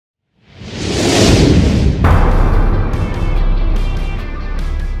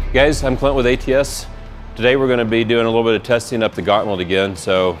Guys, I'm Clint with ATS. Today we're going to be doing a little bit of testing up the Gauntlet again.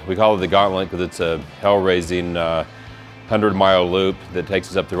 So we call it the Gauntlet because it's a hell-raising 100-mile loop that takes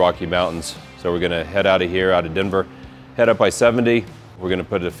us up the Rocky Mountains. So we're going to head out of here, out of Denver, head up I-70. We're going to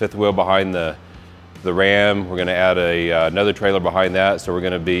put a fifth wheel behind the Ram. We're going to add another trailer behind that. So we're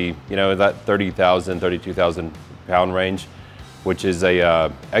going to be, in that 30,000, 32,000 pound range, which is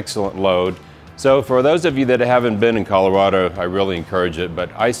a excellent load. So for those of you that haven't been in Colorado, I really encourage it,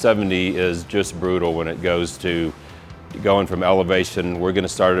 but I-70 is just brutal when it goes to going from elevation. We're going to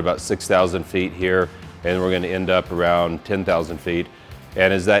start at about 6,000 feet here, and we're going to end up around 10,000 feet.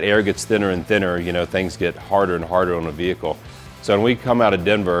 And as that air gets thinner and thinner, things get harder and harder on a vehicle. So when we come out of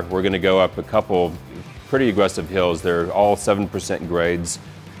Denver, we're going to go up a couple pretty aggressive hills. They're all 7% grades.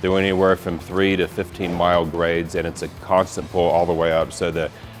 They're anywhere from 3 to 15 mile grades, and it's a constant pull all the way up. So the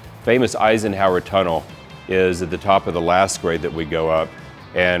famous Eisenhower Tunnel is at the top of the last grade that we go up,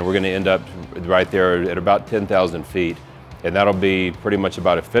 and we're going to end up right there at about 10,000 feet, and that'll be pretty much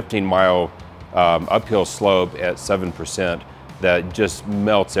about a 15-mile uphill slope at 7% that just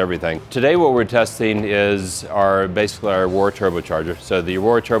melts everything. Today what we're testing is basically our Aurora turbocharger. So the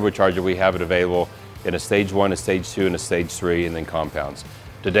Aurora turbocharger, we have it available in a stage 1, a stage 2, and a stage 3, and then compounds.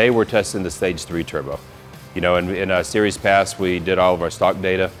 Today we're testing the stage 3 turbo. In a series past we did all of our stock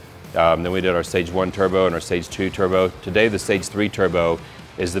data. Then we did our stage 1 turbo and our stage 2 turbo. Today the stage 3 turbo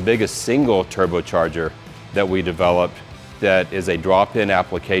is the biggest single turbocharger that we developed that is a drop-in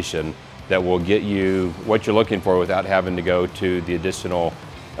application that will get you what you're looking for without having to go to the additional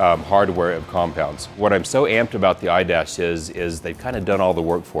hardware of compounds. What I'm so amped about the iDash is they've kind of done all the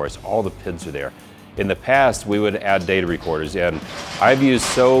work for us. All the PIDs are there. In the past, we would add data recorders, and I've used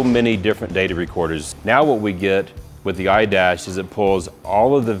so many different data recorders. Now what we get with the iDash is it pulls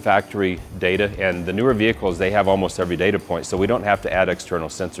all of the factory data, and the newer vehicles, they have almost every data point, so we don't have to add external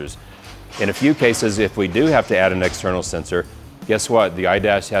sensors. In a few cases, if we do have to add an external sensor, guess what? The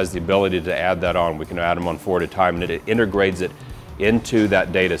iDash has the ability to add that on. We can add them on 4 at a time, and it integrates it into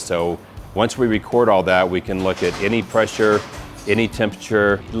that data. So once we record all that, we can look at any pressure, any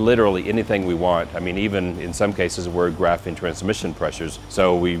temperature, literally anything we want. I mean, even in some cases we're graphing transmission pressures,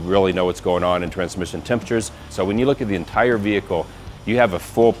 so we really know what's going on in transmission temperatures. So when you look at the entire vehicle, you have a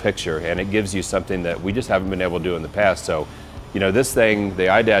full picture, and it gives you something that we just haven't been able to do in the past. So, this thing, the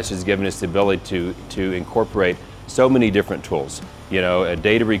iDash, has given us the ability to incorporate so many different tools. A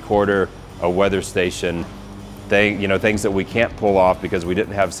data recorder, a weather station, things that we can't pull off because we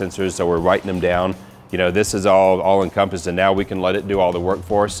didn't have sensors, so we're writing them down. This is all encompassed, and now we can let it do all the work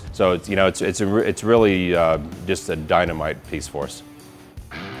for us. So it's really just a dynamite piece for us.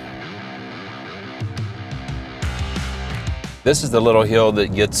 This is the little hill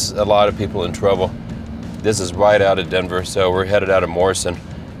that gets a lot of people in trouble. This is right out of Denver, so we're headed out of Morrison.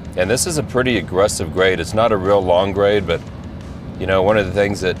 And this is a pretty aggressive grade. It's not a real long grade, but one of the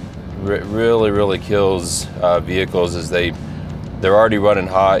things that really kills vehicles is they're already running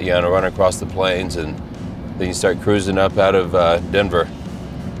hot, running across the plains, and then you start cruising up out of Denver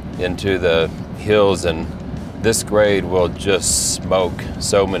into the hills, and this grade will just smoke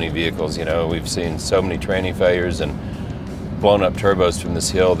so many vehicles. We've seen so many training failures and blown up turbos from this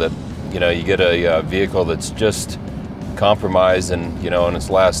hill that, you get a vehicle that's just compromised and, on its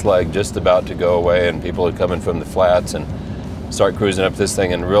last leg, just about to go away, and people are coming from the flats and start cruising up this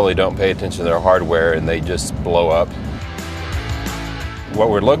thing and really don't pay attention to their hardware, and they just blow up. What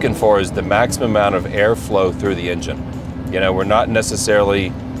we're looking for is the maximum amount of airflow through the engine. We're not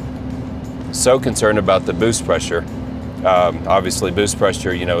necessarily so concerned about the boost pressure. Obviously boost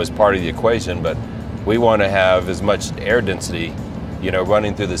pressure, is part of the equation, but we want to have as much air density,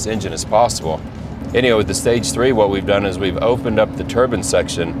 running through this engine as possible. Anyway, with the stage 3, what we've done is we've opened up the turbine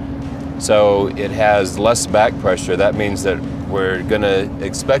section so it has less back pressure. That means that we're going to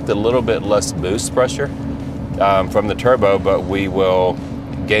expect a little bit less boost pressure from the turbo, but we will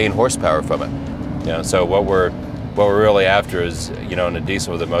gain horsepower from it. So what we're really after is, in a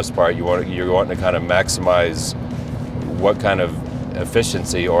diesel for the most part, you're wanting to kind of maximize what kind of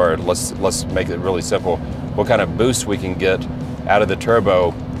efficiency, or let's make it really simple, what kind of boost we can get out of the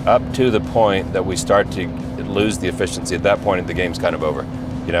turbo up to the point that we start to lose the efficiency. At that point, the game's kind of over.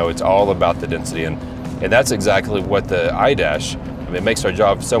 It's all about the density, and that's exactly what the iDash, it makes our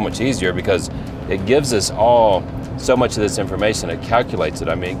job so much easier because it gives us all so much of this information. It calculates it.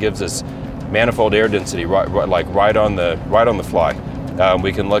 It gives us manifold air density right on the fly.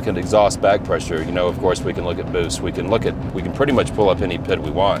 We can look at exhaust back pressure. Of course, we can look at boost. We can pretty much pull up any PID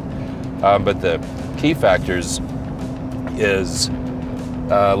we want. But the key factors is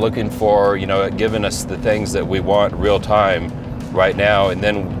looking for, giving us the things that we want real time right now, and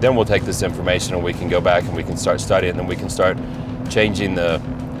then we'll take this information and we can go back and we can start studying, and then we can start changing the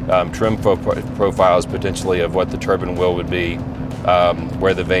trim profiles potentially of what the turbine wheel would be,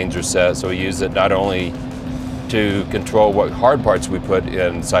 where the vanes are set. So we use it not only to control what hard parts we put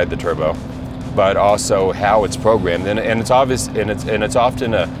inside the turbo, but also how it's programmed. And it's obvious, and it's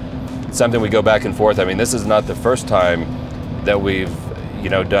often something we go back and forth. I mean, this is not the first time that we've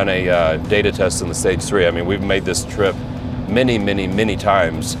done a data test in the Stage 3. I mean, we've made this trip many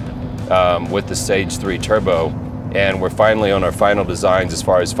times with the Stage 3 turbo, and we're finally on our final designs as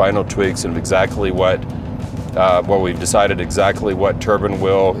far as final tweaks and exactly what we've decided exactly what turbine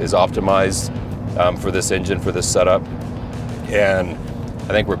wheel is optimized for this engine, for this setup. And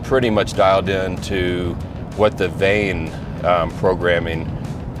I think we're pretty much dialed in to what the vane programming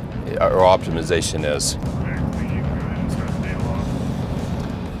or optimization is.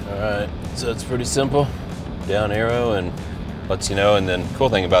 All right, so it's pretty simple. Down arrow and lets you know, and then cool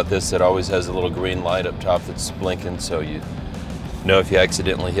thing about this, it always has a little green light up top that's blinking, so you know if you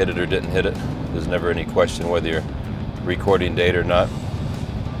accidentally hit it or didn't hit it. There's never any question whether you're recording data or not.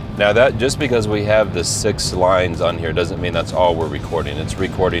 Now that, just because we have the 6 lines on here doesn't mean that's all we're recording. It's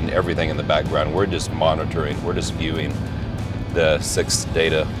recording everything in the background. We're just monitoring, we're just viewing the 6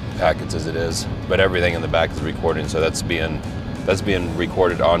 data packets as it is, but everything in the back is recording, so that's being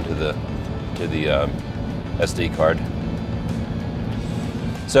recorded onto the SD card.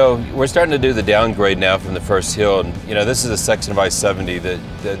 So we're starting to do the downgrade now from the first hill, and this is a section of I-70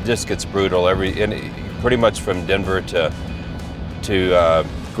 that just gets brutal pretty much from Denver to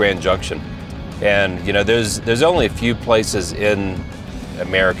Grand Junction. And there's only a few places in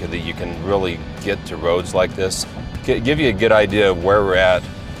America that you can really get to roads like this. Give you a good idea of where we're at.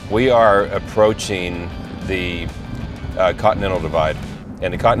 We are approaching the Continental Divide,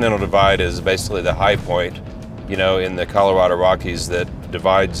 and the Continental Divide is basically the high point, in the Colorado Rockies that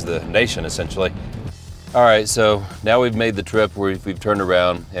divides the nation essentially. All right, so now we've made the trip where we've turned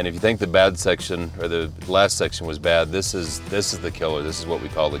around, and if you think the bad section or the last section was bad, this is the killer. This is what we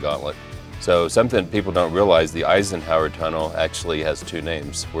call the Gauntlet. So something people don't realize, the Eisenhower Tunnel actually has 2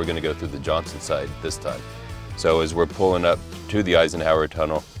 names. We're going to go through the Johnson side this time. So as we're pulling up to the Eisenhower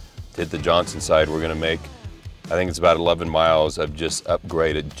Tunnel to hit the Johnson side, we're going to make, I think it's about 11 miles of just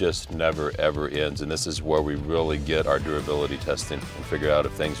upgrade. It just never ever ends, and this is where we really get our durability testing and figure out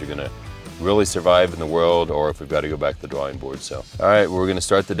if things are going to really survive in the world or if we've got to go back to the drawing board. So, all right, we're going to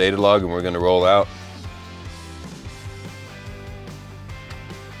start the data log and we're going to roll out.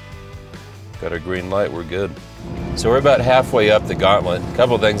 Got our green light, we're good. So we're about halfway up the Gauntlet. A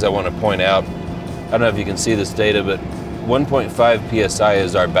couple of things I want to point out. I don't know if you can see this data, but 1.5 PSI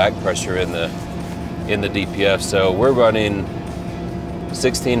is our back pressure in the DPF. So we're running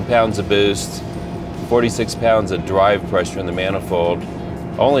 16 pounds of boost, 46 pounds of drive pressure in the manifold,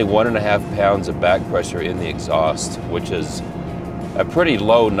 only 1.5 pounds of back pressure in the exhaust, which is a pretty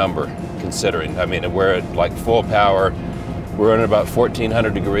low number considering. I mean, we're at like full power. We're running about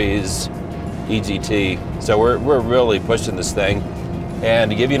 1400 degrees EGT. So we're really pushing this thing.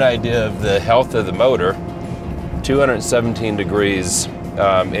 And to give you an idea of the health of the motor, 217 degrees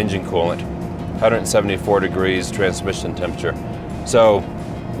engine coolant, 174 degrees transmission temperature. So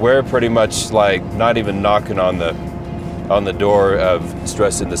we're pretty much like not even knocking on the door of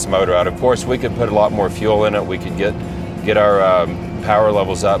stressing this motor out. Of course, we could put a lot more fuel in it. We could get our power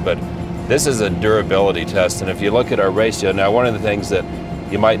levels up, but this is a durability test. And if you look at our ratio, now one of the things that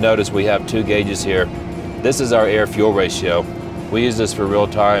you might notice, we have 2 gauges here. This is our air-fuel ratio. We use this for real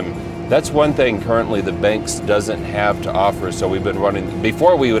time. That's one thing currently the Banks doesn't have to offer. So we've been running,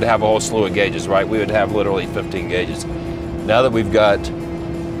 before we would have a whole slew of gauges, right? We would have literally 15 gauges. Now that we've got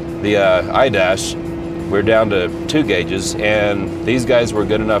the iDash, we're down to 2 gauges, and these guys were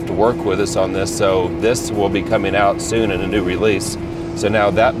good enough to work with us on this, so this will be coming out soon in a new release. So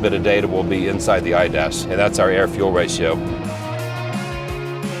now that bit of data will be inside the iDash, and that's our air-fuel ratio.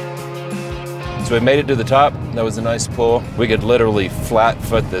 So we made it to the top. That was a nice pull. We could literally flat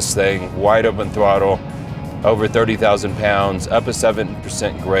foot this thing, wide open throttle, over 30,000 pounds, up a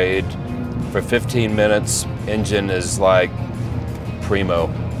 7% grade for 15 minutes. Engine is like primo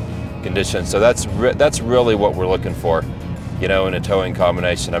condition. So that's really what we're looking for, in a towing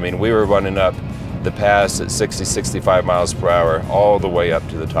combination. I mean, we were running up the pass at 60, 65 miles per hour all the way up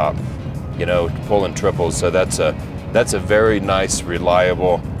to the top, pulling triples. So that's a very nice,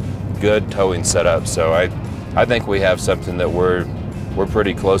 reliable, good towing setup. So I think we have something that we're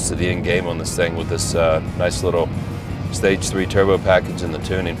pretty close to the end game on this thing with this nice little Stage 3 turbo package and the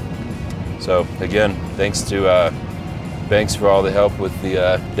tuning. So again, thanks to Banks for all the help with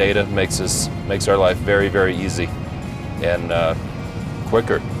the data. Makes our life very, very easy. and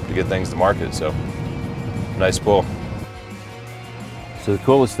quicker to get things to market. So nice pull. So the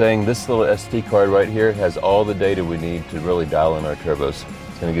coolest thing, this little SD card right here has all the data we need to really dial in our turbos.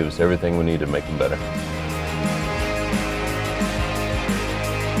 It's going to give us everything we need to make them better.